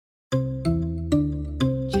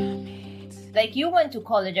Like, you went to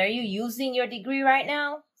college. Are you using your degree right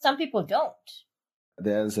now? Some people don't.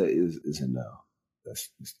 The answer is a no.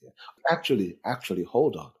 Actually,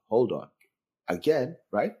 hold on. Again,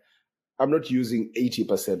 right? I'm not using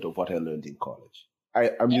 80% of what I learned in college.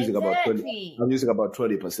 I'm using about 20. I'm using about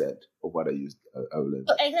 20% of what I learned.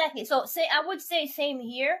 So, exactly. So I would say same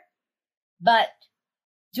here, but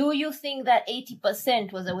do you think that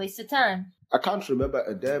 80% was a waste of time? I can't remember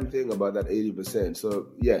a damn thing about that 80%. So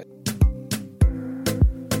yeah.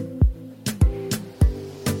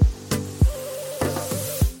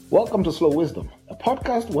 Welcome to Slow Wisdom, a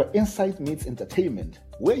podcast where insight meets entertainment.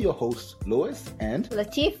 We're your hosts, Lois and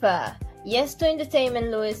Latifa. Yes to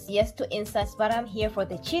entertainment, Lois. Yes to insights, but I'm here for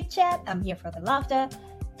the chit-chat. I'm here for the laughter,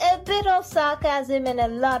 a bit of sarcasm, and a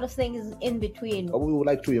lot of things in between. We would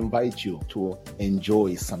like to invite you to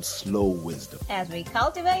enjoy some slow wisdom as we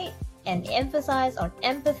cultivate and emphasize on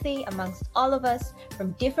empathy amongst all of us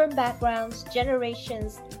from different backgrounds,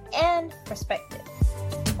 generations, and perspectives.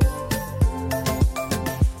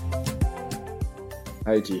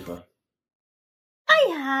 Hi, Tifa.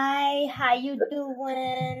 Hi. How you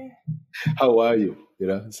doing? How are you?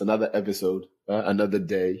 It's another episode, another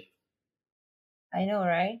day. I know,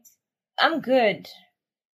 right? I'm good.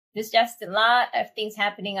 There's just a lot of things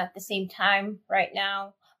happening at the same time right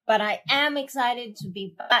now. But I am excited to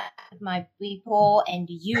be back with my people and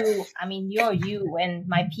you. I mean, you're you and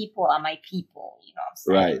my people are my people. You know what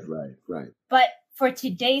I'm saying? Right. But for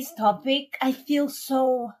today's topic, I feel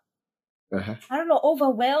so... I don't know,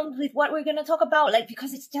 overwhelmed with what we're going to talk about,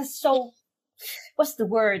 because it's just so, what's the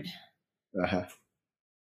word?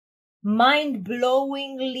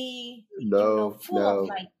 Mind-blowingly,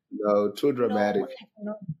 too dramatic.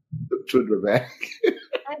 Too dramatic.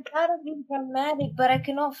 I gotta be dramatic, but I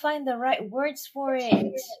cannot find the right words for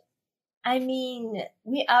it. I mean,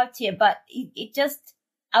 we're out here, but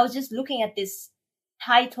I was just looking at this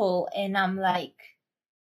title and I'm like,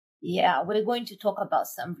 yeah, we're going to talk about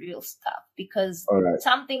some real stuff because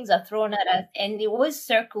some things are thrown at us and it always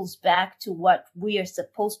circles back to what we are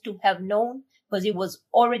supposed to have known because it was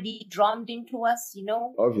already drummed into us,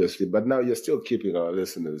 Obviously, but now you're still keeping our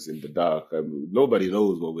listeners in the dark. I mean, nobody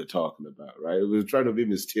knows what we're talking about, right? We're trying to be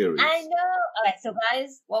mysterious. I know. All right, so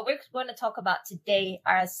guys, what we're going to talk about today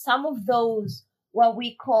are some of those what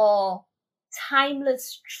we call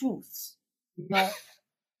timeless truths.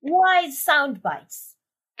 Why soundbites?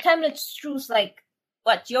 Timeless truths like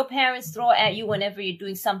what your parents throw at you whenever you're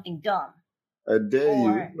doing something dumb. I dare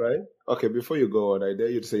you, right? Okay, before you go on, I dare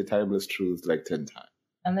you to say timeless truths like 10 times.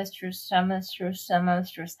 Timeless truths.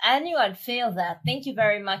 I knew I'd fail that. Thank you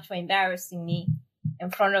very much for embarrassing me in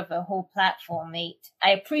front of a whole platform, mate.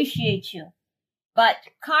 I appreciate you. But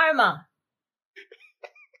karma.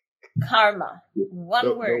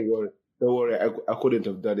 One word. Don't worry, I couldn't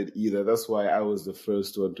have done it either. That's why I was the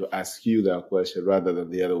first one to ask you that question rather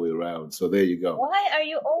than the other way around. So there you go. Why are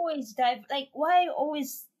you always why are you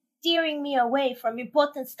always steering me away from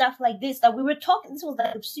important stuff like this that we were talking? This was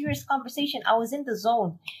like a serious conversation. I was in the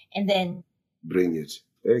zone and then... Bring it.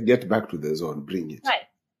 Get back to the zone. Bring it. Right.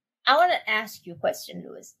 I want to ask you a question,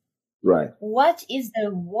 Louis. Right. What is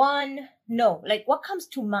the what comes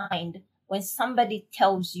to mind when somebody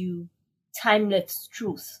tells you timeless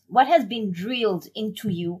truth? What has been drilled into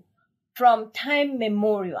you from time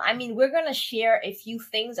memorial? I mean, we're going to share a few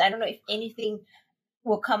things. I don't know if anything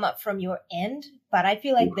will come up from your end, but I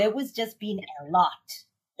feel like there was just been a lot.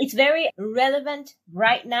 It's very relevant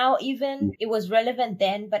right now, even. It was relevant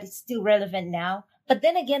then, but it's still relevant now. But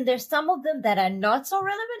then again, there's some of them that are not so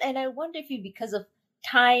relevant. And I wonder if it's because of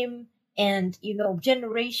time and,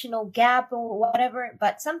 generational gap or whatever,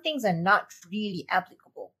 but some things are not really applicable.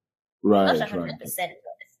 Right. Not 100%.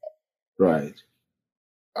 Right.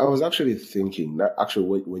 I was actually thinking that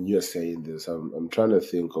when you're saying this, I'm trying to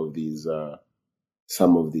think of these,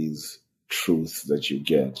 some of these truths that you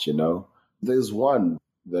get, There's one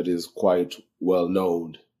that is quite well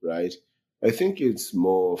known, right? I think it's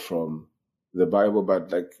more from the Bible,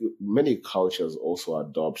 but many cultures also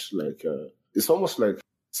adopt it's almost like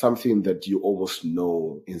something that you almost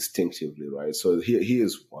know instinctively, right? So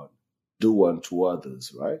here's one. Do unto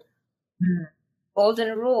others, right?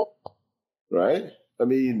 Golden rule. Right? I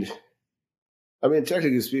mean,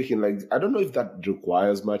 technically speaking, I don't know if that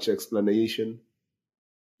requires much explanation.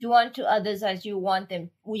 Do unto others as you want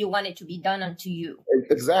it to be done unto you.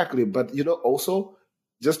 Exactly. But, also,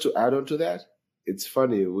 just to add on to that, it's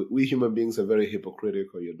funny. We human beings are very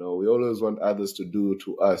hypocritical, We always want others to do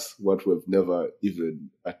to us what we've never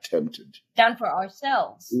even attempted. Done for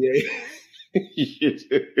ourselves. Yeah.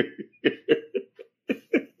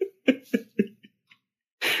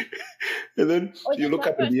 And then you look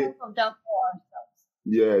at the done for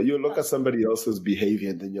Yeah, you look at somebody else's behavior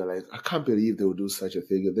and then you're like, I can't believe they would do such a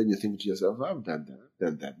thing. And then you think to yourself, I've done that. I've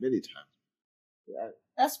done that many times. Yeah.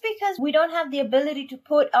 That's because we don't have the ability to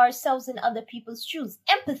put ourselves in other people's shoes.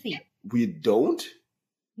 Empathy. We don't?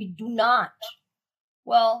 We do not.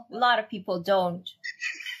 Well, a lot of people don't.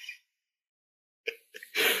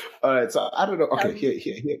 All right, so I don't know. Okay,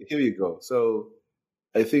 here you go. So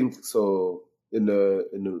I think so in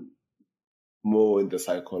the more in the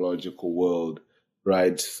psychological world,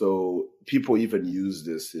 right? So people even use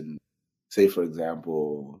this in, say, for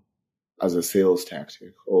example, as a sales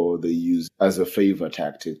tactic, or they use as a favor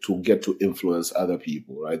tactic to get to influence other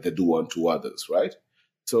people, right? They do unto others, right?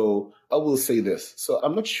 So I will say this. So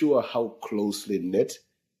I'm not sure how closely knit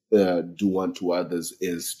do unto others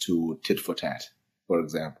is to tit for tat, for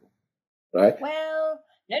example, right? Well,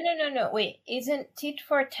 no. Wait, isn't tit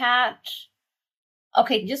for tat?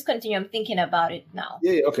 Okay, just continue. I'm thinking about it now.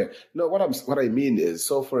 Yeah, okay. No, what I mean is,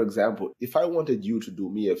 so for example, if I wanted you to do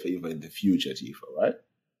me a favor in the future, Tifa, right?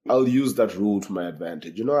 I'll use that rule to my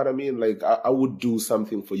advantage. You know what I mean? Like I would do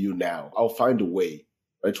something for you now. I'll find a way,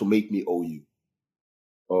 right, to make me owe you,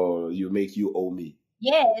 or you owe me.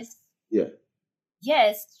 Yes. Yeah.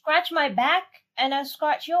 Yes. Scratch my back and I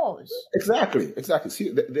scratch yours. Exactly. See,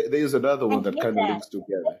 there's another one that kind of links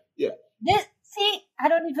together. Yeah. See, I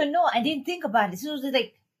don't even know. I didn't think about it. It was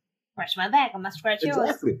like, scratch my back, I must scratch yours.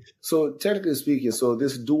 Exactly. So technically speaking, so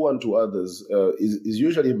this do unto others is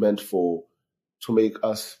usually meant to make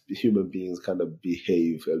us human beings kind of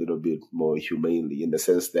behave a little bit more humanely, in the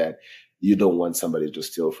sense that you don't want somebody to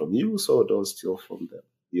steal from you, so don't steal from them.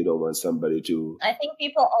 You don't want somebody to... I think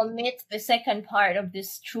people omit the second part of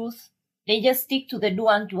this truth. They just stick to the do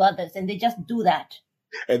unto others and they just do that.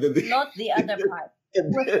 And then not the other part.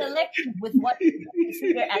 We're selective with what we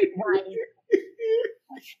consider as wise.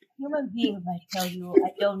 Human beings, I tell you,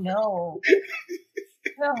 I don't know.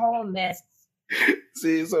 We're a whole mess.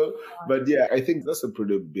 See, so, but yeah, I think that's a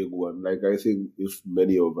pretty big one. Like, I think if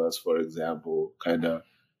many of us, for example, kind of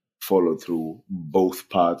follow through both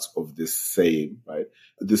parts of this saying, right?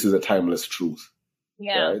 This is a timeless truth.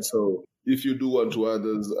 Yeah. Right? So if you do unto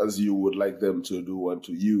others as you would like them to do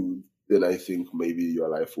unto you, then I think maybe your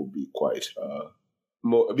life will be quite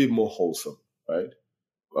a bit more wholesome, right?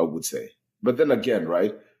 I would say. But then again,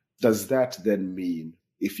 right? Does that then mean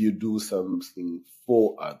if you do something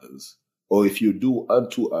for others, or if you do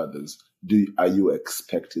unto others, are you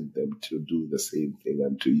expecting them to do the same thing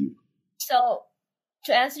unto you? So,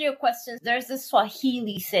 to answer your question, there's this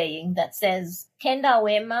Swahili saying that says, "Kenda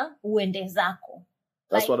wema uende zako."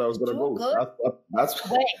 That's what I was gonna go. That's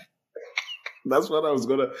what I was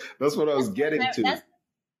gonna. That's what I was getting to.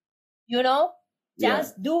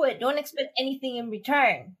 Just do it. Don't expect anything in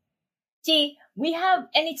return. See, we have,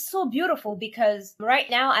 and it's so beautiful because right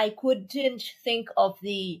now I couldn't think of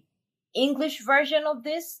the English version of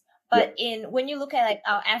this, but when you look at like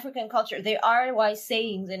our African culture, there are wise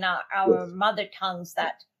sayings in our mother tongues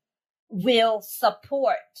that will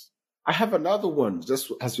support. I have another one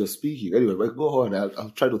just as you're speaking. Anyway, go on.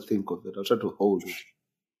 I'll try to think of it. I'll try to hold it.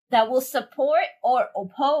 That will support or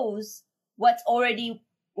oppose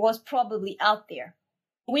was probably out there.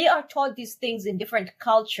 We are taught these things in different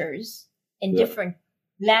cultures, in different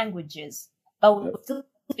languages, but we're still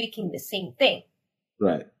speaking the same thing.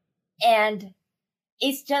 Right. And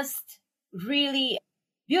it's just really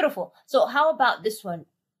beautiful. So how about this one?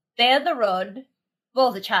 Spare the rod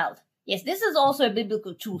for the child. Yes, this is also a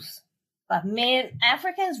biblical truth. But man,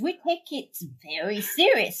 Africans, we take it very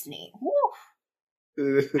seriously. Woo.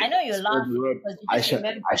 I know you're laughing because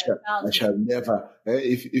I shall never.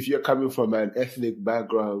 If you're coming from an ethnic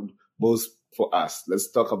background, most for us, let's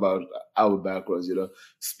talk about our backgrounds.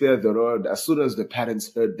 Spare the rod. As soon as the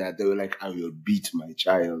parents heard that, they were like, "I will beat my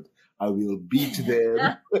child. I will beat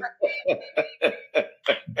them."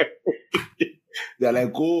 They're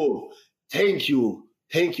like, "Oh, thank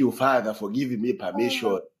you, Father, for giving me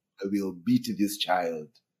permission. I will beat this child."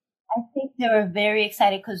 I think they were very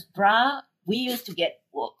excited because, we used to get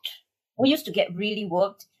whooped. We used to get really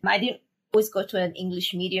whooped. I didn't always go to an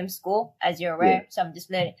English medium school, as you're aware, so I'm just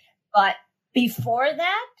letting. But before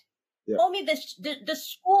that, only the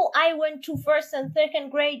school I went to, first and second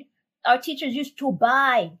grade, our teachers used to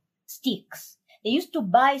buy sticks. They used to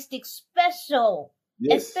buy sticks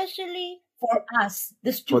especially for us,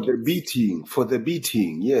 the students. For the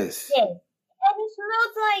beating, yes. Yes. And it's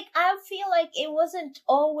not like, I feel like it wasn't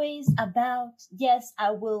always about, yes,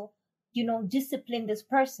 I will, discipline this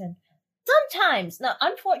person. Sometimes, now,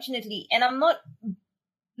 unfortunately, and I'm not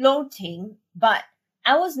gloating, but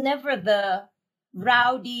I was never the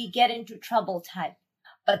rowdy, get into trouble type.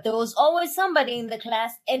 But there was always somebody in the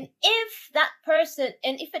class. And if that person,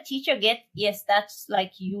 and if a teacher yes, that's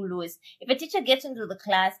like you, Louis. If a teacher gets into the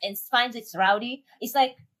class and finds it's rowdy, it's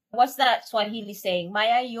like, what's that Swahili saying?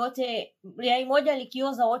 Mayai moja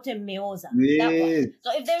likioza wote mmeoza. That one.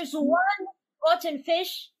 So if there's one rotten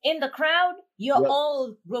fish in the crowd, you're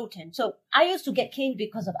all rotten. So I used to get caned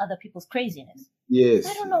because of other people's craziness. Yes.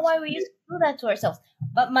 I don't know why we used to do that to ourselves.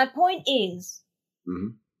 But my point is,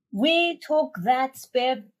 we took that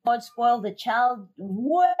spare God spoil the child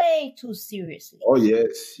way too seriously. Oh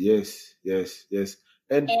yes.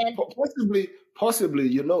 And possibly,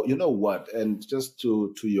 you know what? And just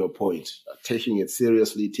to your point, taking it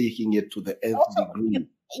seriously, taking it to the nth degree.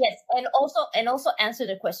 Yes, and also answer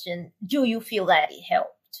the question: do you feel that it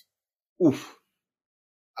helped? Oof,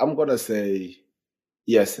 I'm gonna say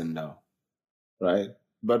yes and no, right?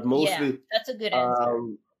 But mostly, that's a good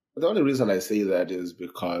answer. The only reason I say that is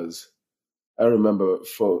because I remember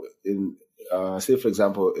say for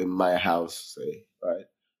example in my house, say, right?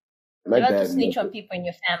 My dad to snitch on people in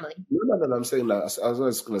your family. No. I'm saying that I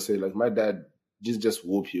was gonna say like my dad just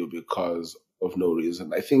whoop you because of no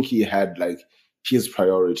reason. I think he had like his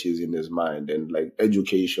priorities in his mind, and like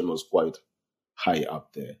education was quite high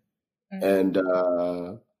up there. And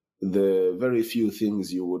the very few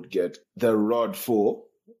things you would get the rod for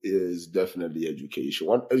is definitely education.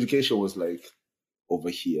 Education was like over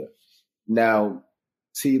here. Now,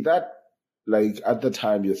 see that, like at the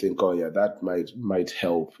time you think, oh yeah, that might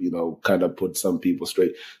help, kind of put some people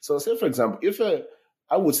straight. So say for example,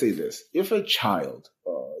 I would say this, if a child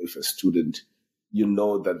or if a student,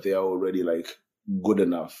 that they are already like good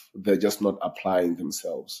enough, they're just not applying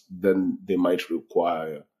themselves, then they might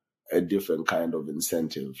require a different kind of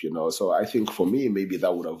incentive, So I think for me, maybe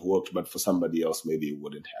that would have worked, but for somebody else, maybe it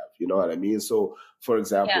wouldn't have. You know what I mean? So, for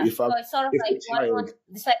example, it's sort of like it's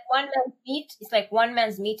like one man's meat. It's like one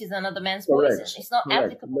man's meat is another man's poison. It's not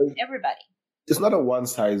applicable to everybody. It's not a one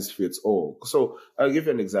size fits all. So I'll give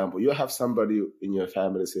you an example. You have somebody in your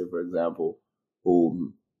family, say, for example,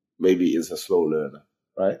 who maybe is a slow learner,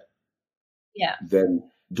 right? Yeah. Then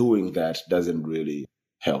doing that doesn't really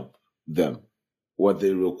help them. What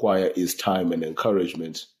they require is time and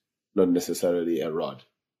encouragement, not necessarily a rod,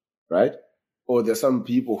 right? Or there's some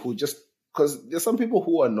people who because there's some people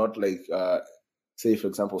who are not like, say, for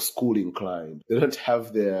example, school inclined. They don't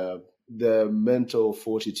have their mental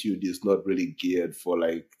fortitude is not really geared for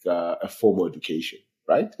like a formal education,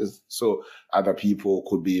 right? So other people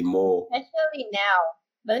could be more. Especially now.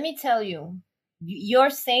 But let me tell you,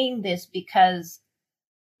 you're saying this because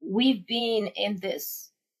we've been in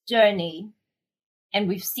this journey and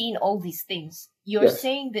we've seen all these things. You're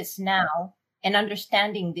saying this now and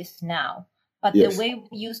understanding this now. But the way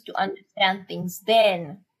we used to understand things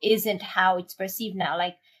then isn't how it's perceived now.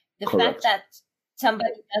 Like the fact that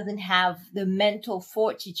somebody doesn't have the mental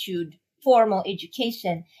fortitude, formal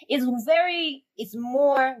education is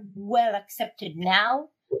more well accepted now.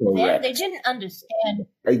 Then they didn't understand.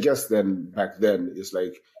 I guess then back then it's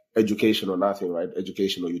like education or nothing, right?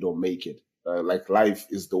 Education or you don't make it. Like life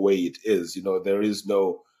is the way it is. There is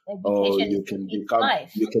no, you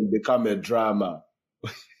can become a drama.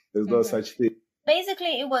 There's no such thing.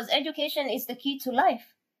 Basically, it was education is the key to life.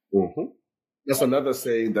 Mm-hmm. That's another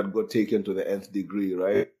saying that got taken to the nth degree,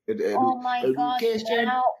 right? Oh my gosh!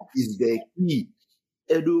 Education is the key.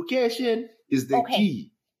 Education is the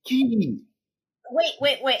key. Key.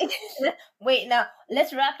 Wait. Now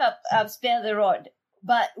let's wrap up. Spare the rod.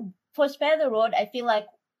 But for spare the rod, I feel like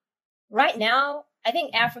right now, I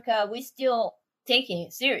think Africa, we're still taking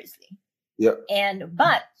it seriously. Yeah.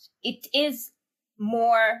 But it is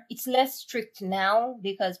it's less strict now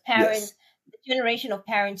because parents, the generation of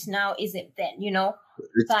parents now isn't then,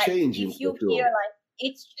 It's changing. If you hear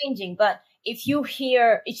it's changing, but if you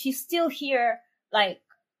still hear like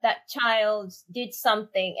that child did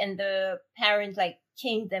something and the parents like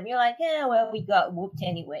caned them, you're like, yeah, well, we got whooped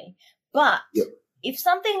anyway. But if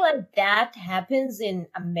something like that happens in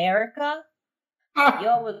America,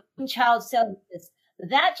 with child services,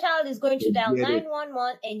 that child is going to dial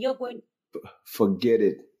 911 and you're going to forget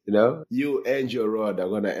it. You and your rod are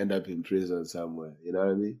going to end up in prison somewhere. You know what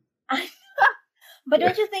I mean? But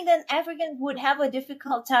don't you think that Africans would have a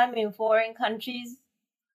difficult time in foreign countries?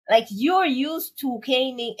 Like you're used to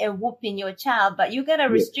caning and whooping your child, but you got to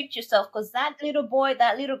restrict yourself because that little boy,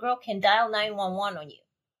 that little girl can dial 911 on you.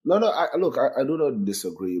 No, I do not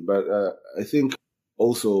disagree, but I think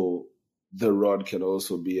also the rod can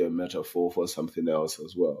also be a metaphor for something else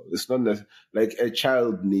as well. It's not like a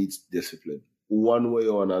child needs discipline. One way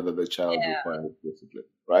or another, the child requires discipline,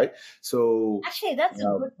 right? So actually, that's a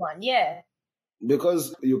good one. Yeah.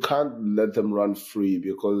 Because you can't let them run free,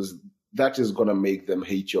 because that is going to make them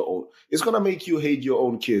hate your own. It's going to make you hate your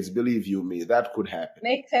own kids. Believe you me, that could happen.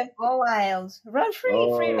 Make them go wild. Run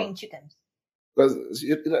free, free range chickens. Because,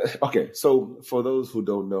 okay, so for those who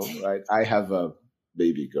don't know, right, I have a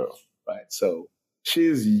baby girl, right? So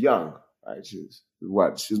she's young, right?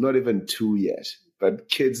 She's not even 2 yet, but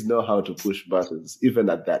kids know how to push buttons, even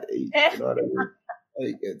at that age. You know what I mean?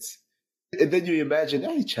 Like and then you imagine,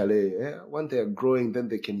 hey, Chale, when they're growing, then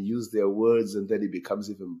they can use their words, and then it becomes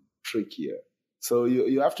even trickier. So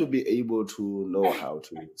you have to be able to know how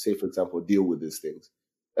to, say, for example, deal with these things.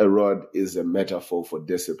 A rod is a metaphor for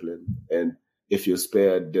discipline, and if you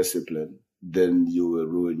spare discipline, then you will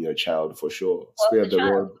ruin your child for sure. Spare the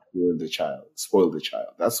rod, ruin the child, spoil the child.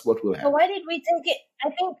 That's what will happen. So why did we take it?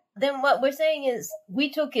 I think then what we're saying is we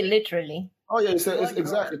took it literally. Oh yeah, it's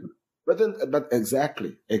exactly. But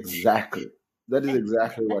exactly. That is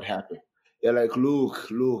exactly what happened. Yeah, like look,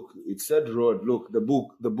 it said rod. Look, the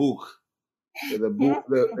book, the book,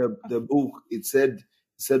 it said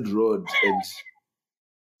rod, and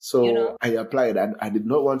so I applied, and I did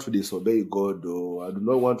not want to disobey God, though. I do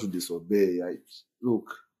not want to disobey.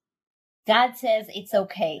 Look. God says it's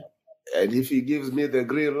okay. And if He gives me the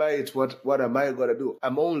green light, what am I gonna do?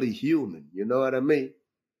 I'm only human. You know what I mean?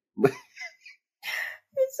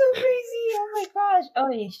 It's so crazy. Oh my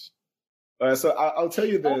gosh. Oh, so I'll tell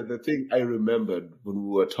you the thing I remembered when we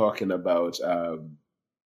were talking about the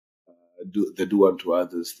do unto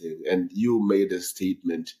others thing, and you made a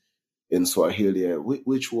statement in Swahili,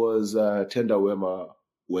 which was tenda wema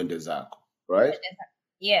wende zako, right?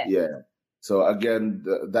 Yeah. Yeah. So again,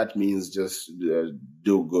 that means just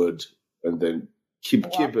do good and then keep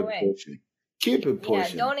it pushing. Keep it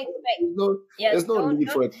pushing. Yeah, don't expect. There's no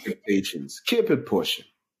need for expectations. Keep it pushing.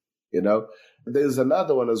 You know, there's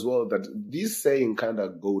another one as well that these saying kind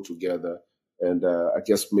of go together. And I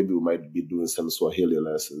guess maybe we might be doing some Swahili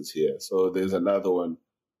lessons here. So there's another one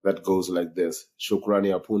that goes like this.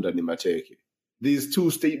 Shukrani apunda ni mateke. These two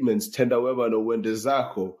statements, tenda wema no wende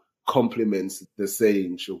zako, complements the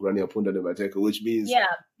saying shukrani apunda ni mateke, which means... Yeah,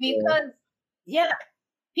 because,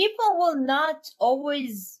 people will not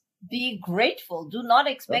always be grateful. Do not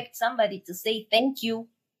expect somebody to say thank you.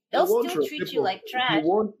 They'll still treat you like trash.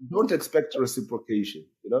 Don't expect reciprocation,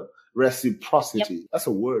 reciprocity. Yep. That's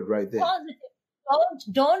a word right there. Positive.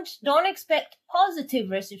 Don't expect positive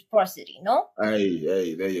reciprocity, no?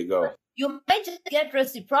 Hey, there you go. You might just get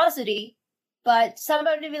reciprocity, but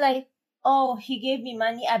somebody will be like, oh, he gave me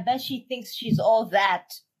money. I bet she thinks she's all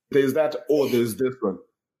that. There's that, or there's this one.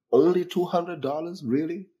 Only $200?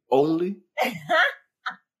 Really? Only?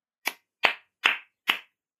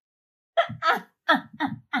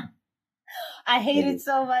 I hate it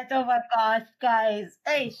so much. Oh my gosh, guys.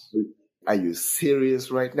 Hey. Are you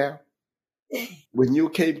serious right now? When you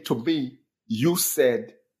came to me, you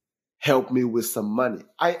said, help me with some money.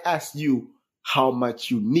 I asked you how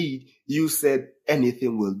much you need. You said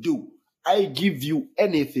anything will do. I give you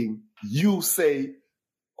anything. You say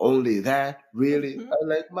only that. Really? Mm-hmm. I'm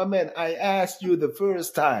like, my man, I asked you the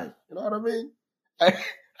first time. You know what I mean?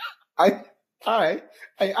 I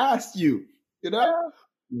asked you,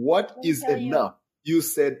 what is enough? You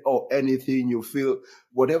said, oh, anything you feel,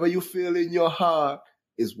 whatever you feel in your heart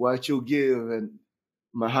is what you give. And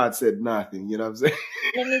my heart said nothing. You know what I'm saying?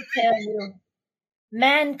 Let me tell you,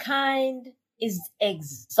 mankind is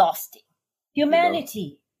exhausting.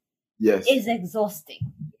 Humanity is exhausting.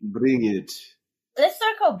 Bring it. Let's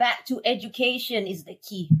circle back to education is the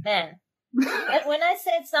key, man. When I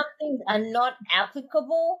said some things are not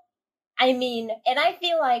applicable, I mean, and I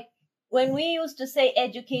feel like when we used to say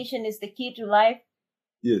education is the key to life,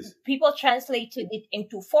 yes, people translated it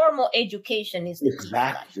into formal education is the key to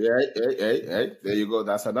life. Hey, there you go.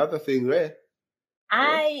 That's another thing, right?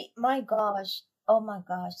 Oh my gosh,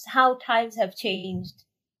 how times have changed.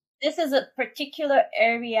 This is a particular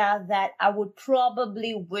area that I would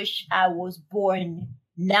probably wish I was born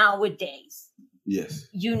nowadays. Yes.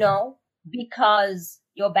 Because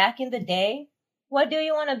you're back in the day. What do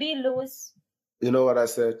you want to be, Louis? You know what I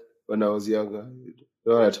said when I was younger? You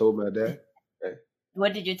know what I told my dad? Hey.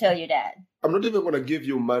 What did you tell your dad? I'm not even going to give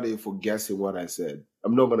you money for guessing what I said.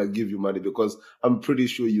 I'm not going to give you money because I'm pretty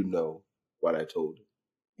sure you know what I told him.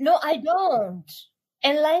 No, I don't.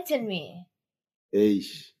 Enlighten me. Hey.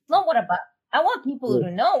 No, what about? I want people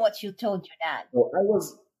to know what you told your dad.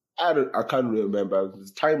 Well, I can't remember.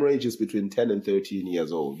 The time range is between 10 and 13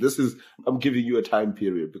 years old. I'm giving you a time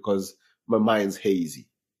period because my mind's hazy,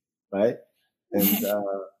 right? And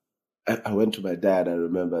I went to my dad, I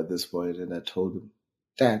remember at this point, and I told him,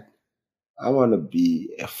 Dad, I want to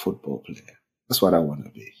be a football player. That's what I want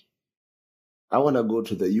to be. I want to go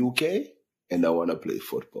to the UK and I want to play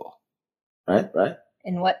football. Right? Right?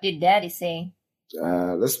 And what did Daddy say?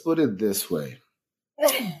 Let's put it this way.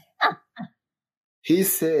 He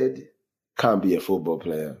said, can't be a football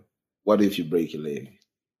player. What if you break your leg?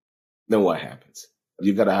 Then what happens?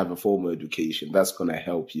 You got to have a formal education. That's going to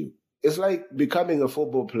help you. It's like becoming a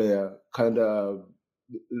football player kind of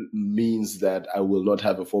means that I will not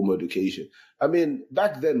have a formal education. I mean,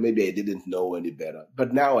 back then, maybe I didn't know any better.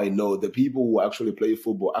 But now I know the people who actually play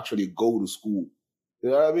football actually go to school. You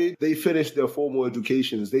know what I mean? They finish their formal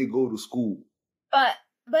educations. They go to school. But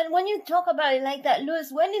when you talk about it like that, Louis,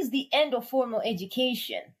 when is the end of formal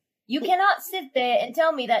education? You cannot sit there and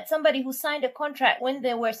tell me that somebody who signed a contract when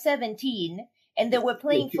they were 17 and they were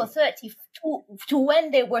playing for 30 to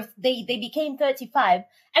when they became 35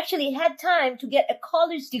 actually had time to get a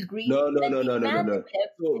college degree. No.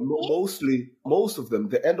 So most of them,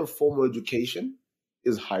 the end of formal education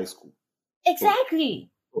is high school. Exactly.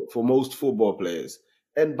 For most football players.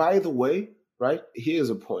 And by the way, right, here's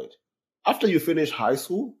a point. After you finish high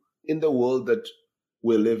school, in the world that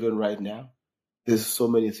we live in right now, there's so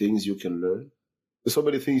many things you can learn. There's so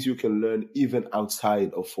many things you can learn even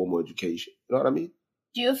outside of formal education. You know what I mean?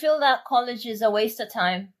 Do you feel that college is a waste of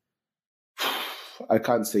time? I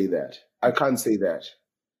can't say that.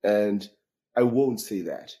 And I won't say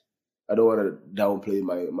that. I don't want to downplay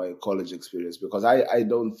my college experience because I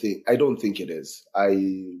don't think it is.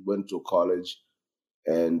 I went to college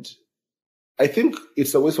and I think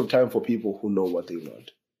it's a waste of time for people who know what they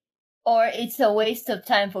want. Or it's a waste of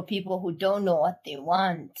time for people who don't know what they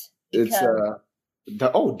want. It's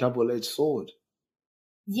double-edged sword.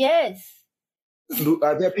 Yes.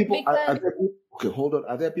 Are there people? Okay, hold on.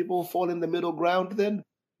 Are there people who fall in the middle ground then?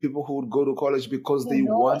 People who would go to college because they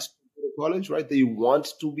want to go to college, right? They want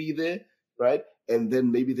to be there, right? And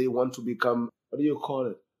then maybe they want to become, what do you call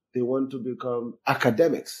it? They want to become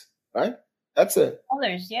academics, right? That's it.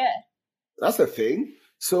 Scholars, yeah. That's a thing.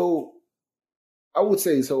 So I would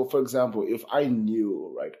say, so for example, if I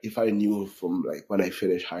knew from like when I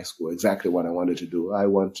finished high school exactly what I wanted to do, I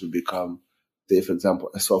want to become, say, for example,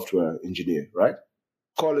 a software engineer, right?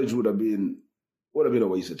 College would have been a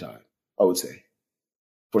waste of time, I would say,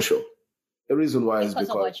 for sure. The reason why is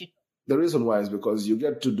because you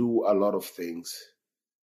get to do a lot of things,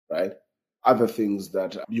 right? Other things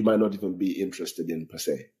that you might not even be interested in per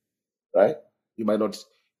se, right? You might not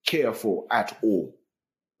care for at all,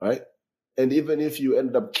 right? And even if you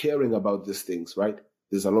end up caring about these things, right?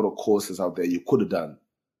 There's a lot of courses out there you could have done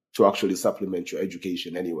to actually supplement your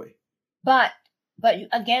education anyway. But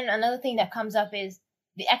again, another thing that comes up is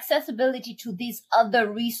the accessibility to these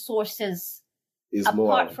other resources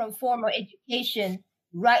apart from formal education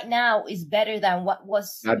right now is better than what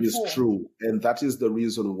was That before. Is true. And that is the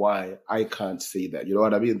reason why I can't say that. You know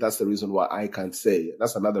what I mean? That's the reason why I can't say.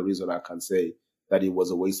 That's another reason I can't say that it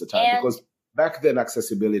was a waste of time. Because back then,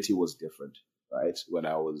 accessibility was different, right? When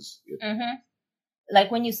I was...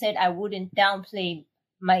 Like when you said I wouldn't downplay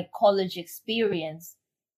my college experience,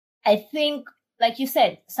 I think, like you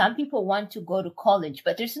said, some people want to go to college,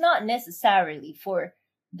 but there's not necessarily for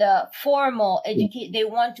the formal education. They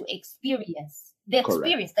want to experience the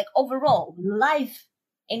experience, like overall life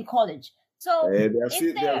in college. So they have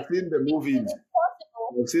seen the movies.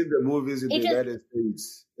 They've seen the movies in the United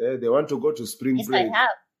States. They want to go to spring break.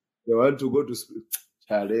 They want to go to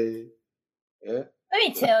Chale. Let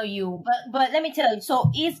me tell you, but let me tell you.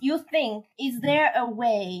 So, is there a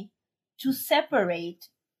way to separate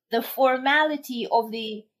the formality of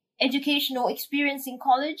the educational experience in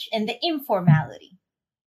college and the informality?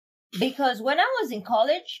 Because when I was in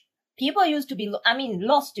college, people used to be,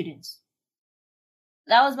 law students.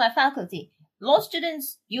 That was my faculty. Law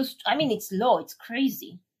students it's law, it's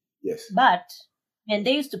crazy. Yes. But, and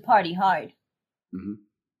they used to party hard. Mm-hmm.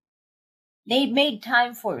 They made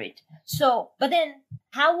time for it. So, but then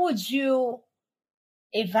how would you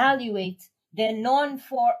evaluate the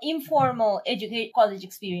informal college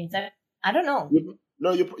experience? I don't know.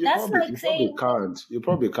 You probably can't. You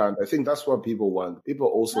probably can't. I think that's what people want. People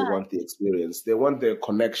also want the experience. They want the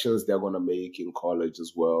connections they're going to make in college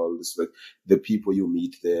as well. It's like the people you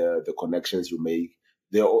meet there, the connections you make.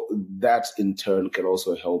 That in turn can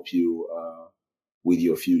also help you with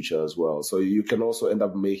your future as well. So you can also end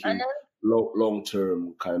up making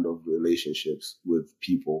long-term kind of relationships with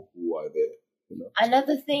people who are there. You know?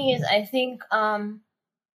 Another thing is, I think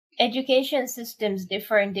education systems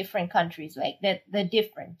differ in different countries. Like they're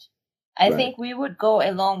different. I think we would go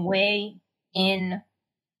a long way in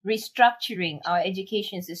restructuring our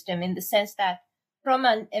education system in the sense that from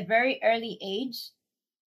a very early age,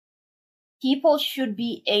 people should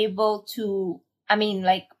be able to I mean,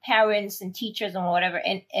 like parents and teachers and whatever,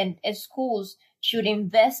 and schools should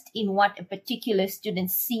invest in what a particular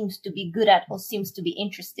student seems to be good at or seems to be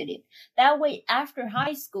interested in. That way, after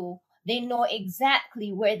high school, they know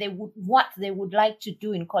exactly what they would like to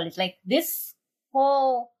do in college. Like this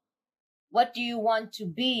whole, what do you want to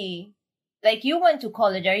be? Like you went to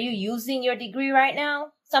college. Are you using your degree right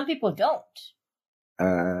now? Some people don't.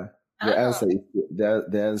 The answer is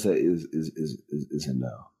the answer is a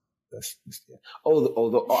no. That's yeah.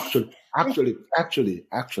 Although actually,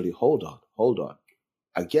 hold on.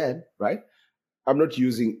 Again, right? I'm not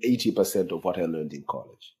using 80% of what I learned in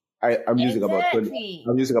college. I'm using about 20.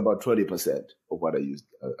 I'm using about 20% of what I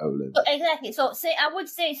learned. So, exactly. So I would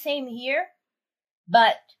say same here,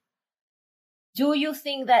 but do you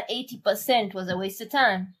think that 80% was a waste of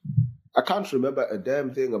time? I can't remember a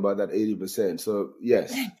damn thing about that 80%. So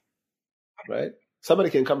yes, right? Somebody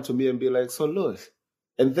can come to me and be like, "So Louis,"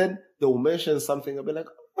 and then they'll mention something. I'll be like,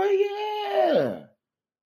 "Oh yeah,"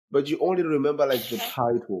 but you only remember like the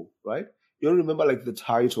title, right? You only remember like the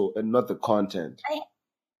title and not the content.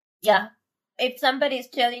 Yeah. If somebody is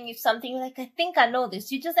telling you something like, I think I know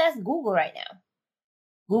this, you just ask Google right now.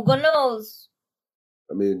 Google knows.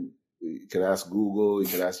 I mean, you can ask Google, you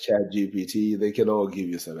can ask ChatGPT, they can all give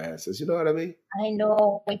you some answers. You know what I mean? I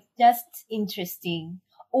know. It's just interesting.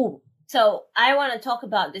 Oh, so I want to talk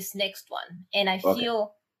about this next one. And I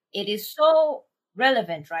feel it is so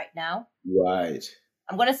relevant right now. Right.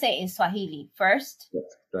 I'm going to say in Swahili first.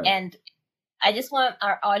 Right. And I just want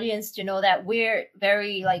our audience to know that we're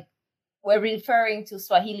referring to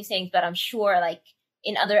Swahili sayings, but I'm sure like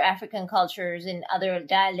in other African cultures, in other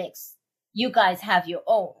dialects, you guys have your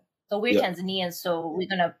own. So we're Tanzanians, so we're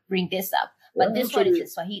going to bring this up. But this one is in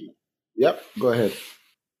Swahili. Yep, go ahead.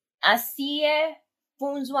 Asiye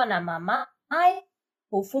funzwa na mama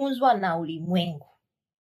hufunzwa na ulimwengu.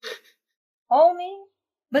 Homie.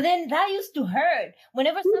 But then that used to hurt.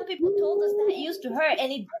 Whenever some people told us that, it used to hurt.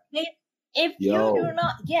 And if you do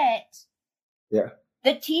not get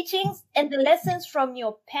the teachings and the lessons from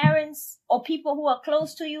your parents or people who are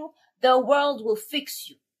close to you, the world will fix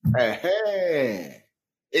you. Hey.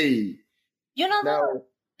 You know,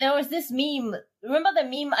 there was this meme. Remember the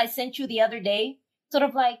meme I sent you the other day? Sort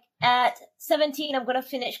of like at 17, I'm going to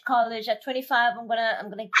finish college. At 25, I'm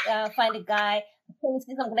going to find a guy. At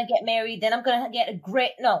 26, I'm going to get married. Then I'm going to get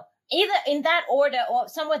either in that order or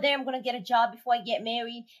somewhere there, I'm going to get a job before I get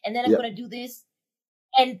married. And then I'm going to do this.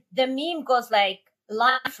 And the meme goes like,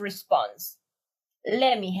 life responds.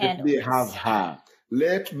 Let me handle this. Have her.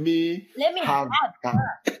 Let me have her.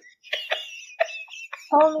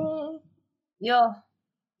 Homie,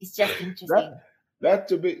 it's just interesting. That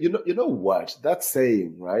to be, you know what? That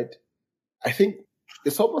saying, right? I think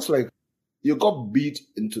it's almost like you got beat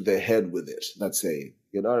into the head with it, that saying.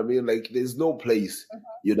 You know what I mean? Like there's no place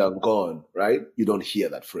you'd have gone, right? You don't hear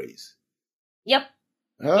that phrase. Yep.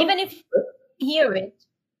 Huh? Even if you hear it,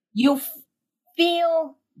 you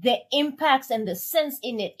feel the impacts and the sense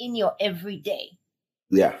in it in your everyday.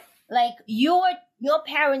 Yeah. Like your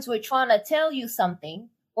parents were trying to tell you something,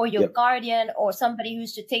 or your guardian or somebody who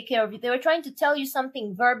used to take care of you. They were trying to tell you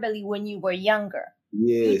something verbally when you were younger.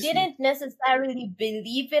 Yes. You didn't necessarily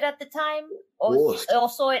believe it at the time or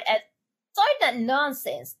saw it as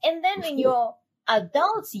nonsense. And then in your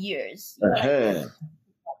adult years, I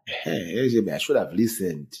should have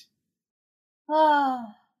listened.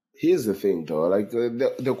 Here's the thing though, like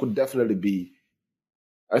there could definitely be,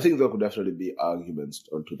 I think there could definitely be arguments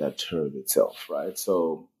onto that term itself, right?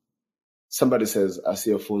 So somebody says,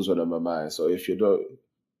 "Asiyefunzwa na mamaye." So if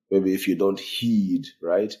you don't heed,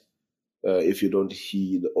 right? If you don't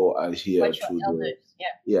heed or adhere to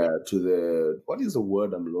the what is the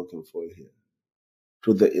word I'm looking for here?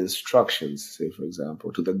 To the instructions, say for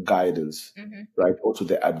example, to the guidance, right, or to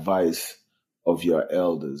the advice of your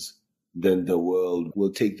elders, then the world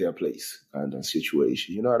will take their place kind of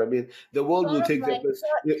situation. You know what I mean? The world will take their place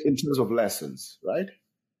in terms of lessons, right?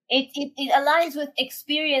 It aligns with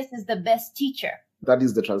experience is the best teacher. That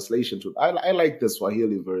is the translation to it. I like the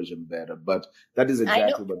Swahili version better, but that is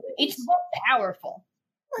exactly what it is. It's more powerful.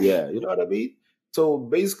 Yeah, you know what I mean? So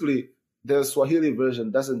basically, the Swahili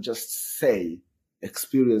version doesn't just say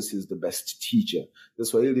experience is the best teacher. The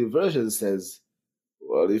Swahili version says,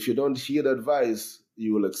 well, if you don't heed advice,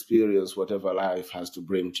 you will experience whatever life has to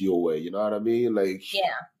bring to your way. You know what I mean? Like,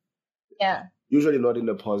 yeah. Usually not in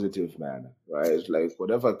a positive manner, right? Like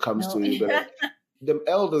whatever comes to you, like, them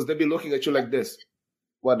elders, they be looking at you like this.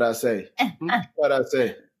 What I say? What I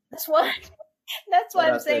say? That's why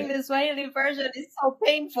I'm saying the Swahili version is so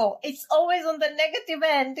painful. It's always on the negative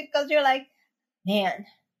end because you're like, man,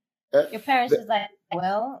 your parents is like,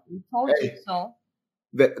 well, we told you so.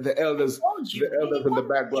 The elders, Told the you. elders in the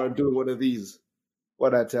background doing one of these.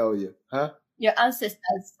 What I tell you, huh? Your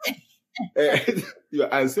ancestors.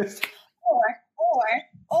 Your ancestors.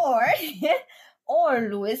 Or, or,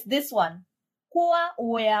 Louis, this one. Kuwa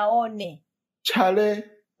uyaone. Chale,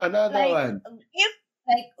 another Like, one. if,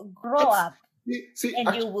 grow It's, up see,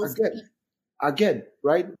 and you will see. again,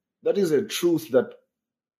 right? That is a truth that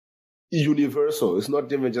universal. It's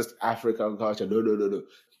not even just African culture. No.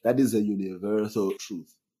 That is a universal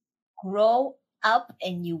truth. Grow up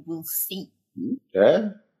and you will see. Yeah.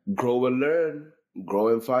 Grow and learn. Grow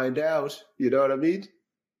and find out. You know what I mean?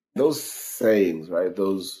 Those sayings, right?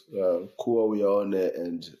 Those kuwa wione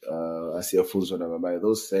and asiafunzwa na mamaye.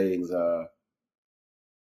 Those sayings are.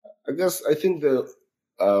 I think the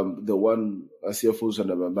one asiafunzwa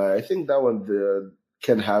na mamaye. I think that one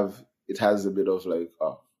has a bit of like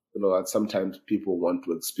sometimes people want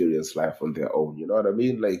to experience life on their own. You know what I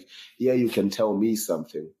mean? Like, yeah, you can tell me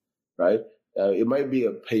something, right? It might be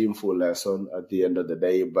a painful lesson at the end of the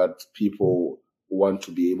day, but people want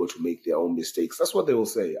to be able to make their own mistakes. That's what they will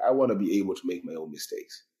say. I want to be able to make my own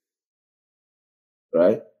mistakes,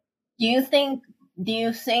 right? Do you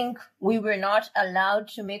think we were not allowed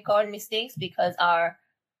to make our mistakes because our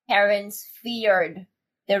parents feared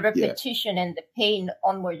the repetition and the pain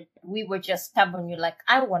onward? We were just stubborn. You're like,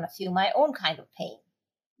 I want to feel my own kind of pain.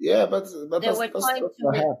 Yeah, but that's what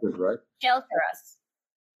happened, right? Shelter us.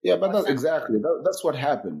 Yeah, but that's what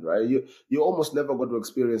happened, right? You almost never got to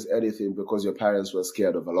experience anything because your parents were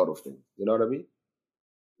scared of a lot of things. You know what I mean?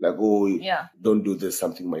 Like, don't do this,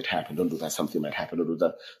 something might happen. Don't do that, something might happen. Don't do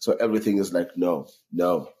that. So everything is like, no.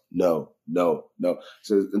 So,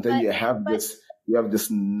 and then you have this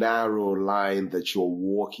narrow line that you're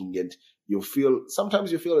walking in.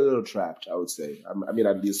 Sometimes you feel a little trapped, I would say. I mean,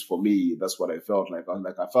 at least for me, that's what I felt like.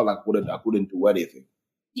 I felt like I couldn't do anything.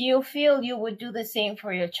 Do you feel you would do the same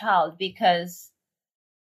for your child? Because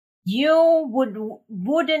you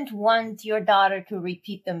wouldn't want your daughter to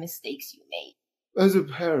repeat the mistakes you made. As a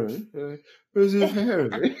parent.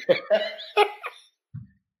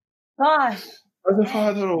 Gosh. As a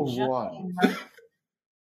father of one.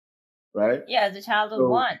 Right? Yeah, as a child of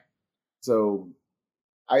one. So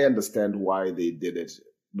I understand why they did it,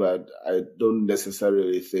 but I don't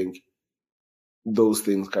necessarily think those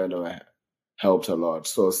things kind of helped a lot.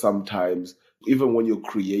 So sometimes, even when you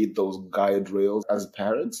create those guide rails as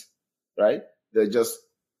parents, right? They're just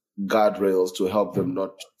guardrails to help them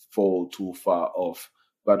not fall too far off.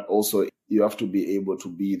 But also, you have to be able to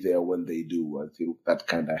be there when they do. I think that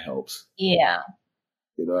kind of helps. Yeah.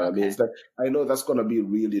 You know what I mean? It's like, I know that's going to be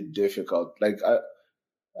really difficult. Like,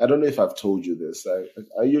 I don't know if I've told you this.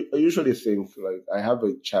 I usually think, like, I have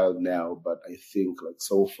a child now, but I think, like,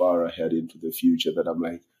 so far ahead into the future that I'm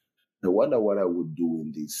like, I wonder what I would do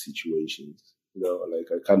in these situations. You know, like,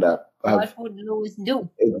 I kind of what would Louis do?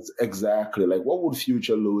 Exactly. Like, what would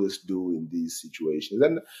future Louis do in these situations?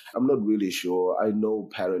 And I'm not really sure. I know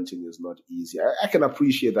parenting is not easy. I can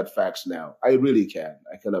appreciate that fact now. I really can.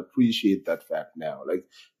 I can appreciate that fact now. Like,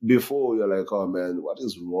 before, you're like, oh man, what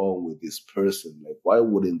is wrong with this person? Like, why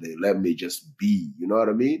wouldn't they let me just be? You know what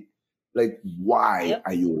I mean? Like, why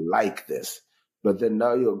are you like this? But then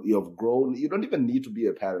now you've grown. You don't even need to be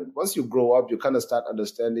a parent. Once you grow up, you kind of start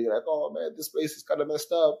understanding, like, oh man, this place is kind of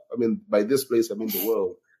messed up. I mean, by this place, I mean the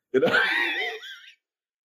world. You know.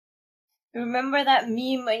 Remember that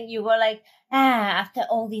meme when you were like, after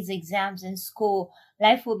all these exams in school,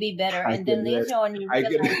 life will be better, and then later on you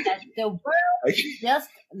realize that the world is just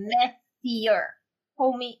messier,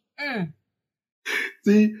 homie.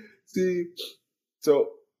 See. So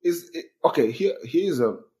okay? Here's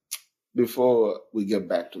a. Before we get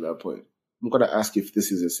back to that point, I'm going to ask if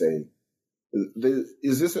this is a saying.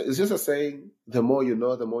 Is this a saying? The more you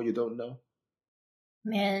know, the more you don't know?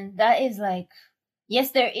 Man, that is like,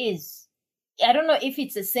 yes, there is. I don't know if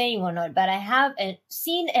it's a saying or not, but I have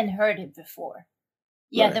seen and heard it before.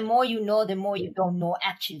 Yeah, right. The more you know, the more you don't know,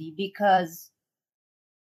 actually, because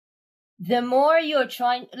the more you're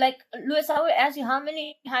trying, like, Louis, I would ask you, how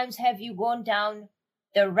many times have you gone down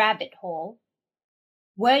the rabbit hole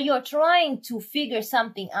where you're trying to figure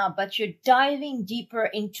something out, but you're diving deeper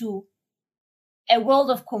into a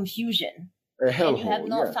world of confusion. A hellhole, and you have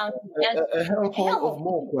not found the answer. A hellhole of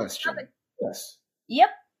more questions. Yes. Yep.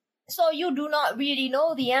 So you do not really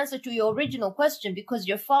know the answer to your original question because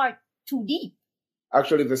you're far too deep.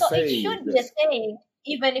 Actually, it should be a saying,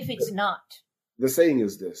 even if it's not. The saying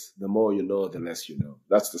is this: the more you know, the less you know.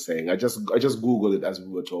 That's the saying. I just Googled it as we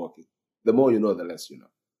were talking. The more you know, the less you know.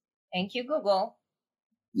 Thank you, Google.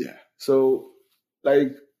 Yeah. So,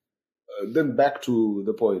 like, then back to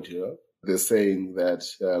the point here. the saying that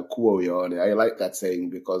kuo yone. I like that saying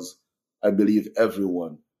because I believe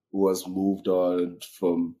everyone who has moved on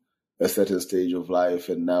from a certain stage of life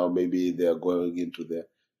and now maybe they're going into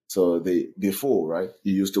so before, right?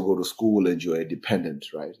 You used to go to school and you're independent,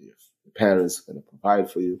 right? Your parents gonna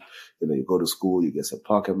provide for you. You go to school, you get some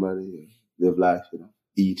pocket money, you live life,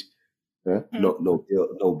 eat. Yeah?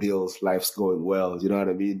 No bills. Life's going well. You know what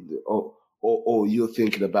I mean? Oh, you're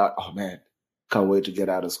thinking about, oh man, can't wait to get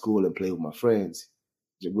out of school and play with my friends.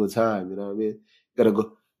 It's a good time. You know what I mean? Gotta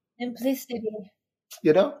go. Simplicity.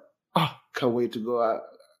 Oh, can't wait to go out.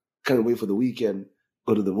 Can't wait for the weekend.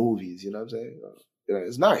 Go to the movies. You know what I'm saying?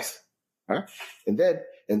 It's nice, huh? And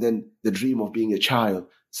then the dream of being a child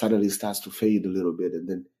suddenly starts to fade a little bit, and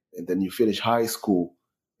then you finish high school,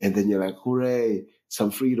 and then you're like, hooray,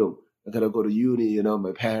 some freedom. I gotta go to uni,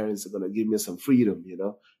 my parents are gonna give me some freedom,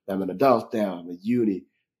 I'm an adult now, I'm at uni,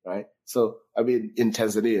 right? So, I mean, in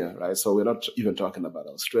Tanzania, right? So we're not even talking about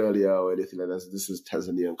Australia or anything like that. This is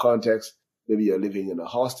Tanzanian context. Maybe you're living in a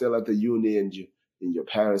hostel at the uni and your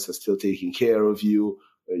parents are still taking care of you.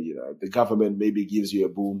 The government maybe gives you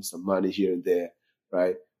some money here and there,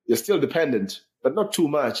 right? You're still dependent, but not too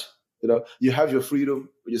much. You have your freedom,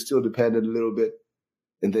 but you're still dependent a little bit.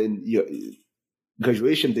 And then your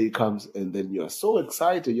graduation day comes and then you're so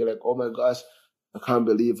excited. You're like, oh my gosh, I can't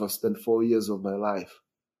believe I've spent 4 years of my life,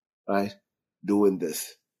 right, doing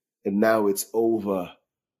this. And now it's over.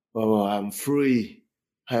 Oh, I'm free.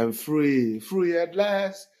 I'm free. Free at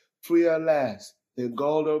last. Free at last. Thank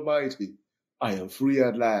God Almighty. I am free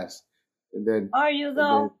at last. And then, are you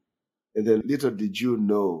though? And then little did you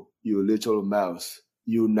know, you little mouse,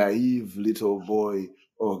 you naive little boy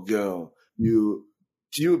or girl, you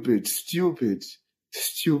stupid Clueless.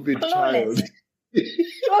 child.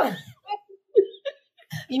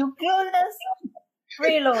 You clueless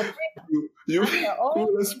freeloader. You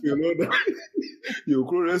clueless freeloader. You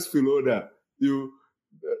clueless freeloader. You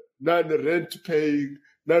non-rent paying,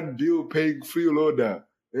 non-bill paying freeloader.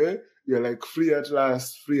 Eh? You're like free at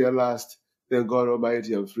last. Then God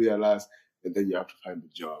Almighty, I'm free at last. And then you have to find a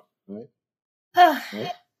job, right?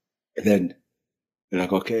 Right? And then you're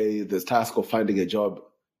like, okay, the task of finding a job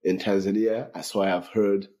in Tanzania, that's why I've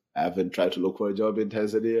heard. I haven't tried to look for a job in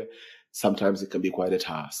Tanzania. Sometimes it can be quite a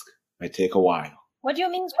task. It might take a while. What do you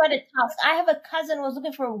mean it's quite a task? I have a cousin who was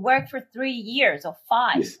looking for work for 3 years or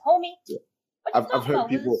 5. Yes. Homie. Yeah. I've heard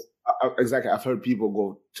people, exactly, I've heard people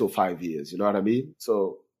go till 5 years. You know what I mean?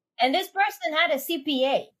 So. And this person had a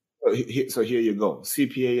CPA. So here you go.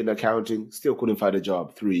 CPA in accounting, still couldn't find a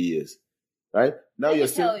job 3 years. Right? Now you're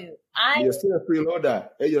still a freeloader.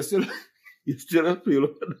 Hey, you're still a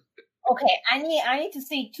freeloader. Okay, I need to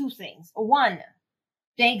say 2 things. One,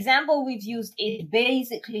 the example we've used is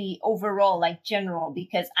basically overall, like general,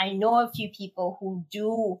 because I know a few people who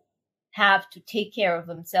do have to take care of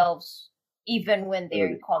themselves even when they're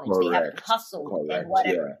in college. Correct. They have to hustle and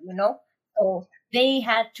whatever, So they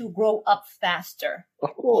had to grow up faster.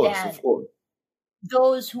 Of course.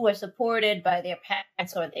 Those who are supported by their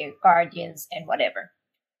parents or their guardians and whatever.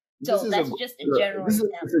 So that's just a general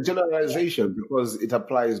example. It's a generalization because it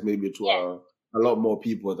applies maybe to a lot more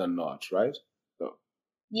people than not, right? So.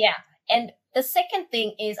 Yeah. And the second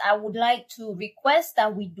thing is I would like to request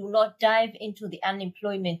that we do not dive into the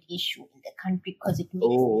unemployment issue in the country because it makes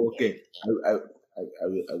me okay.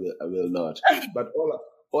 I will not. But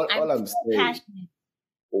all I'm saying, passionate.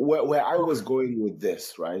 Where I was going with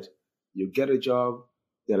this, right? You get a job,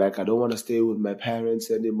 you're like, I don't want to stay with my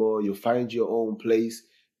parents anymore. You find your own place.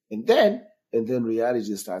 And then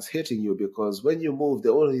reality starts hitting you because when you move,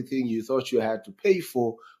 the only thing you thought you had to pay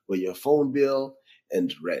for were your phone bill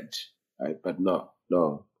and rent, right? But no.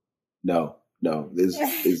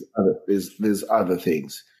 There's other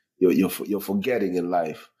things you're forgetting in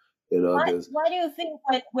life. Why do you think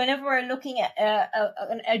whenever we're looking at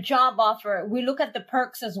a job offer, we look at the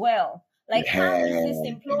perks as well? Like, how is this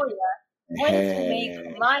employer going to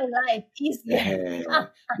make my life easier?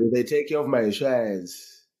 Do they take care of my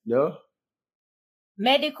insurance? No?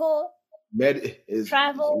 Medical?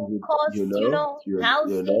 Travel costs,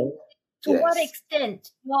 housing? To what extent?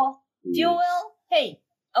 Well, fuel? Hey,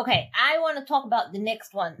 okay, I want to talk about the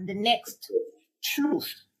next one, the next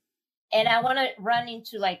truth. And I want to run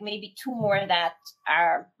into like maybe 2 more that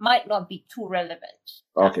might not be too relevant.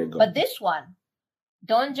 Okay, go. But this one,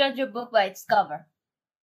 don't judge a book by its cover.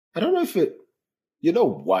 I don't know if it, you know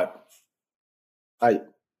what?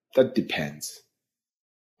 That depends.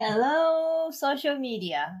 Hello, social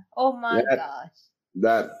media. Oh my gosh.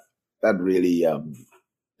 That really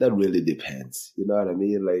depends. You know what I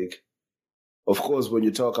mean? Like, of course, when you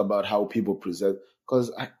talk about how people present,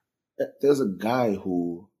 because there's a guy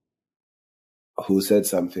who who said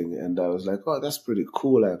something, and I was like, oh, that's pretty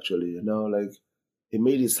cool, actually. Like he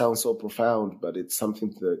made it sound so profound, but it's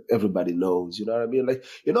something that everybody knows. You know what I mean? Like,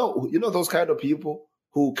 those kind of people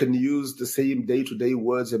who can use the same day-to-day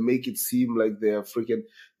words and make it seem like they're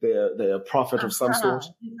a prophet of some sort.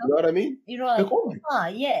 You know what I mean? Like, oh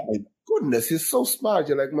yeah. My goodness, he's so smart.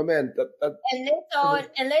 You're like, my man. And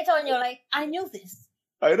later on, you're like, I knew this.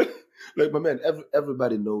 I know, like, my man.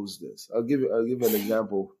 Everybody knows this. I'll give you an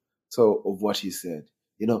example. So of what he said.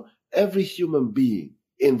 Every human being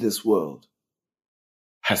in this world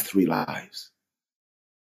has 3 lives.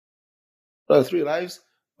 3 lives?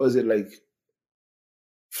 Or is it like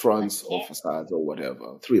fronts or facades or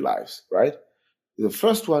whatever? 3 lives, right? The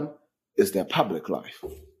first one is their public life. You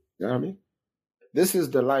know what I mean? This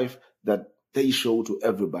is the life that they show to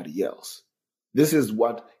everybody else. This is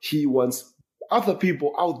what he wants other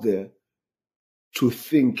people out there to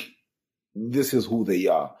think this is who they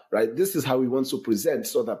are, right? This is how he wants to present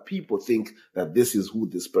so that people think that this is who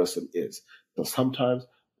this person is. So sometimes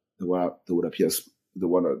they want to appear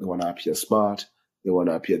smart. They want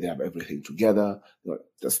to appear they have everything together.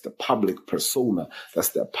 That's the public persona. That's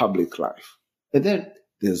their public life. And then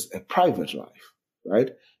there's a private life,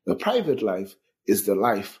 right? The private life is the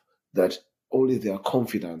life that only their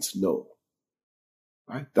confidants know,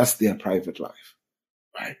 right? That's their private life,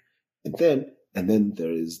 right? And then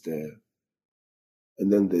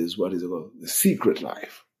there's what is it called? The secret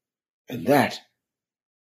life. And that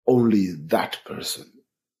only that person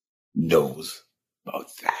knows about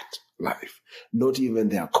that life. Not even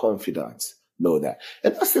their confidants know that.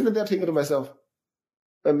 And I'm sitting there thinking to myself,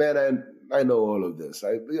 man, I know all of this.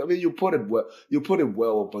 I mean, you put it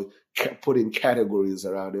well, but putting categories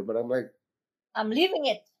around it. But I'm like, I'm living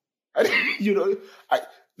it.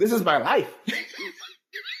 This is my life.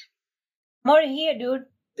 More here, dude.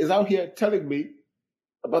 Is out here telling me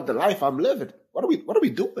about the life I'm living. What are we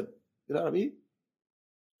doing? You know what I mean?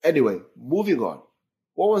 Anyway, moving on.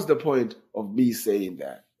 What was the point of me saying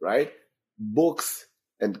that, right? Books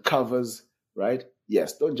and covers, right?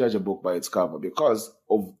 Yes, don't judge a book by its cover because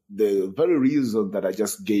of the very reason that I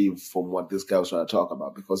just gave from what this guy was trying to talk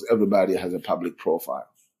about, because everybody has a public profile.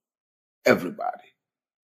 Everybody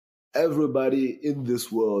in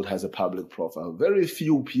this world has a public profile. Very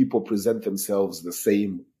few people present themselves the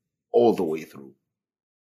same all the way through.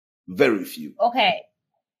 Very few. Okay.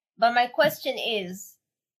 But my question is,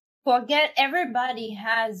 forget everybody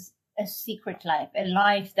has a secret life, a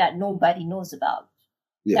life that nobody knows about.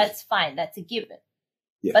 Yes. That's fine. That's a given.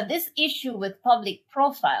 Yes. But this issue with public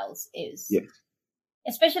profiles is, yes,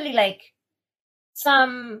 especially like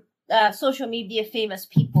some social media famous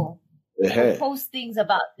people who post things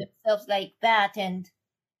about themselves like that. And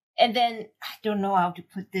then, I don't know how to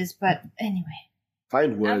put this, but anyway.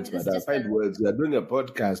 Find words, madam. Find words. We are doing a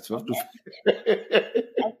podcast.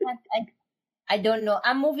 I don't know.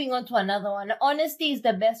 I'm moving on to another one. Honesty is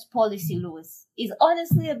the best policy, Louis. Is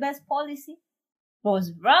honestly the best policy?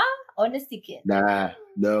 Was honesty, kid? Nah,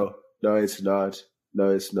 no, it's not.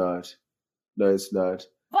 No, it's not. But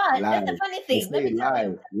lie. That's the funny thing.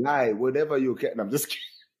 Lie. Whatever you can. I'm just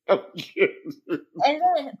kidding.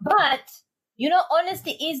 But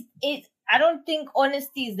honesty is. I don't think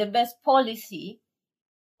honesty is the best policy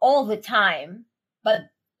all the time.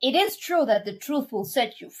 But it is true that the truth will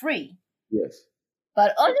set you free. Yes.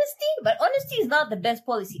 But honesty is not the best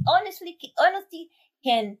policy. Honesty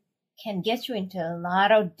can get you into a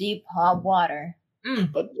lot of deep hot water.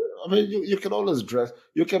 But I mean, you can always dress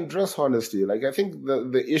honesty. Like, I think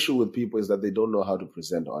the issue with people is that they don't know how to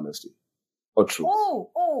present honesty or truth.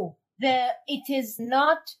 It is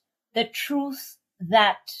not the truth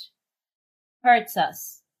that hurts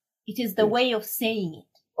us. It is the way of saying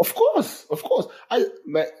it. Of course.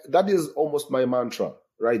 That is almost my mantra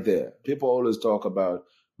right there. People always talk about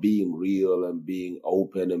being real and being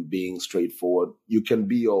open and being straightforward. You can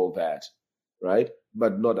be all that, right?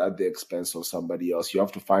 But not at the expense of somebody else. You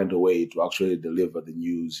have to find a way to actually deliver the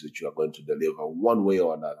news that you are going to deliver one way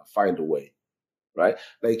or another. Find a way, right?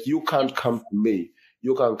 Like, you can't come to me.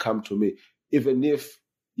 Even if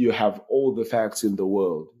you have all the facts in the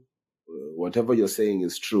world, whatever you're saying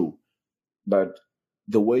is true, but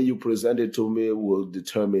the way you present it to me will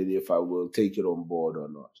determine if I will take it on board or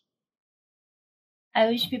not. I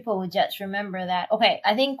wish people would just remember that. Okay,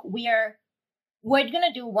 I think we're going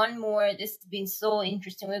to do one more. This has been so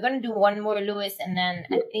interesting. We're going to do one more, Louis, and then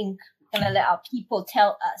I think we're going to let our people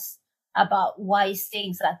tell us about wise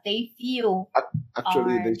things that they feel.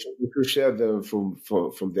 Actually, they should share them from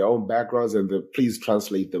their own backgrounds, and please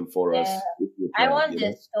translate them for us. I want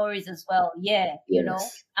the stories as well. Yeah,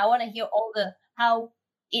 yes. I want to hear all how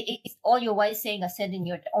it's all your wives saying are said in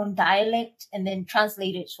your own dialect and then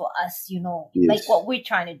translated for us, like Yes. what we're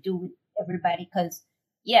trying to do with everybody. Because,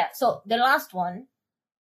 yeah, so the last one,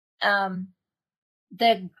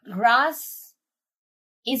 the grass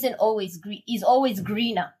is always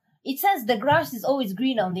greener. It says the grass is always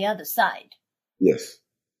greener on the other side. Yes.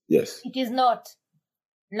 Yes. It is not.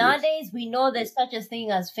 Nowadays, we know there's such a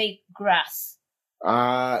thing as fake grass.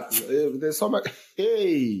 There's so much.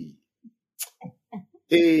 Hey,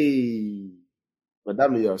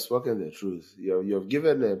 Madam, you have spoken the truth. You have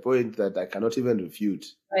given a point that I cannot even refute.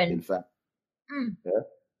 In fact, yeah?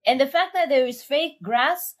 And the fact that there is fake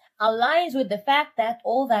grass aligns with the fact that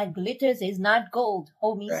all that glitters is not gold,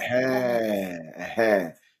 homies.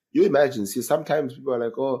 You imagine, see, sometimes people are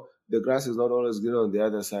like, oh, the grass is not always green on the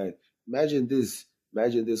other side. Imagine this.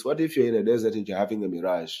 What if you're in a desert and you're having a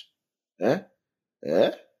mirage? And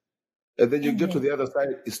then you get to the other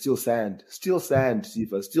side, it's still sand. Still sand,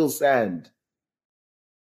 Sifa. Still sand.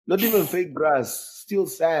 Not even fake grass. Still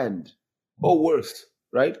sand. Or worse,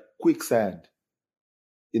 right? Quicksand.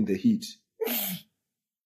 In the heat.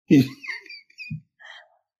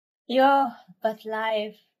 But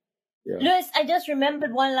live. Yeah. Louis, I just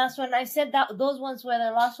remembered one last one. I said that those ones were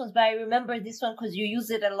the last ones, but I remember this one because you use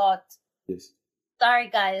it a lot. Yes. Sorry,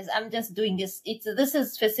 guys. I'm just doing this. This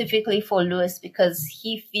is specifically for Louis because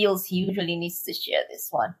he feels he usually needs to share this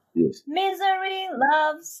one. Yes. Misery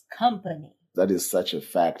loves company. That is such a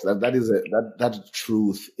fact. That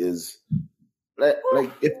truth is like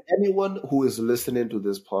if anyone who is listening to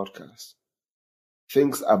this podcast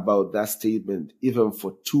thinks about that statement even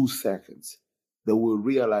for 2 seconds, they will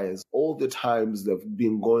realize all the times they've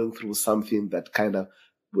been going through something that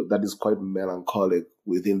is quite melancholic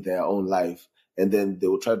within their own life. And then they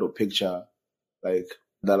will try to picture like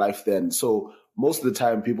the life then. So most of the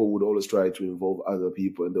time people would always try to involve other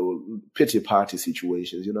people and they will pity party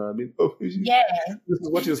situations. You know what I mean? Oh, yeah. This is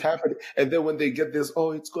what is happening. And then when they get this,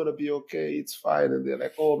 oh, it's going to be okay. It's fine. And they're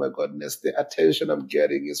like, oh my goodness, the attention I'm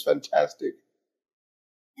getting is fantastic.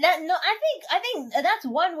 I think that's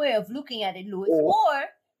one way of looking at it, Louis. Or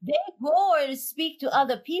they go and speak to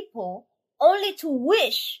other people only to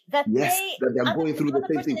wish that that they're going through the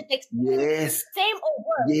same thing. Yes. Same or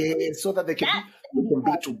worse. Yes, so that they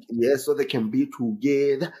can be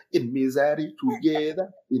together in misery, together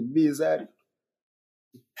in misery.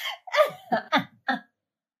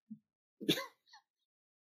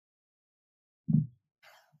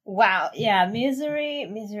 Wow, yeah, misery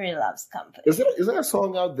loves company. Is there a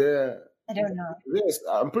song out there? I don't know. Yes,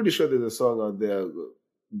 I'm pretty sure there's a song out there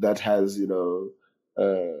that has,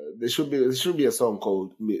 there should be a song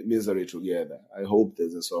called Misery Together. I hope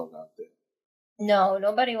there's a song out there. No,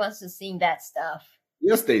 nobody wants to sing that stuff.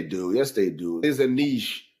 Yes, they do. There's a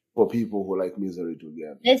niche for people who like Misery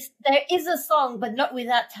Together. There is a song, but not with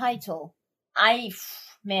that title. I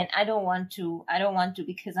don't want to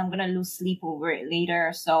because I'm gonna lose sleep over it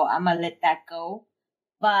later, so I'm gonna let that go.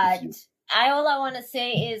 But all I want to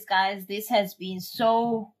say is, guys, this has been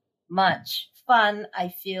so much fun. I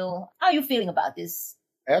feel. How are you feeling about this?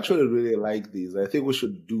 I actually really like these. I think we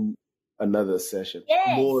should do another session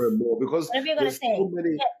more and more because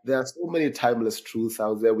there are so many timeless truths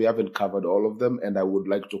out there. We haven't covered all of them, and I would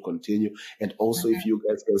like to continue. And also, if you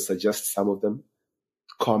guys can suggest some of them,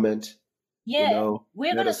 comment. Yeah,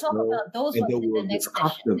 we're going to talk about those ones in the next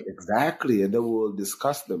session. Exactly, and then we'll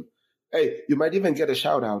discuss them. Hey, you might even get a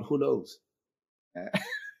shout out. Who knows?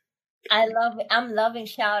 I love it. I'm loving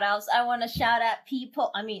shout outs. I want to shout out people.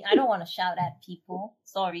 I mean, I don't want to shout at people.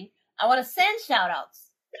 Sorry. I want to send shout outs.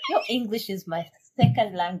 English is my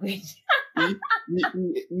second language.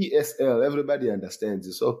 ESL. Everybody understands.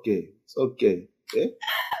 It's okay. Okay?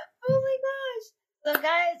 Oh my gosh. So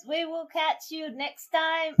guys, we will catch you next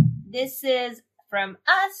time. This is from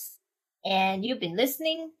us, and you've been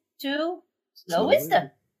listening to Slow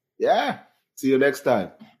Wisdom. Yeah. See you next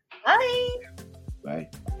time. Bye. Bye.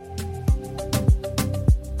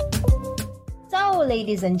 So,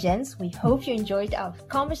 ladies and gents, we hope you enjoyed our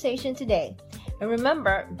conversation today. And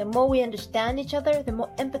remember, the more we understand each other, the more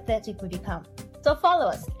empathetic we become. So follow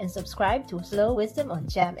us and subscribe to Slow Wisdom on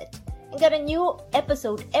Jamit. And get a new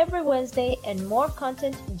episode every Wednesday and more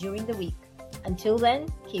content during the week. Until then,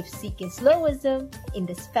 keep seeking slow wisdom in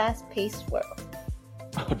this fast-paced world.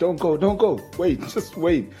 Don't go. Wait, just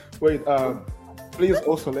wait. Please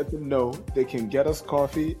also let them know they can get us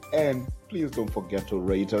coffee, and please don't forget to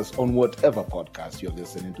rate us on whatever podcast you're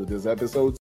listening to this episode.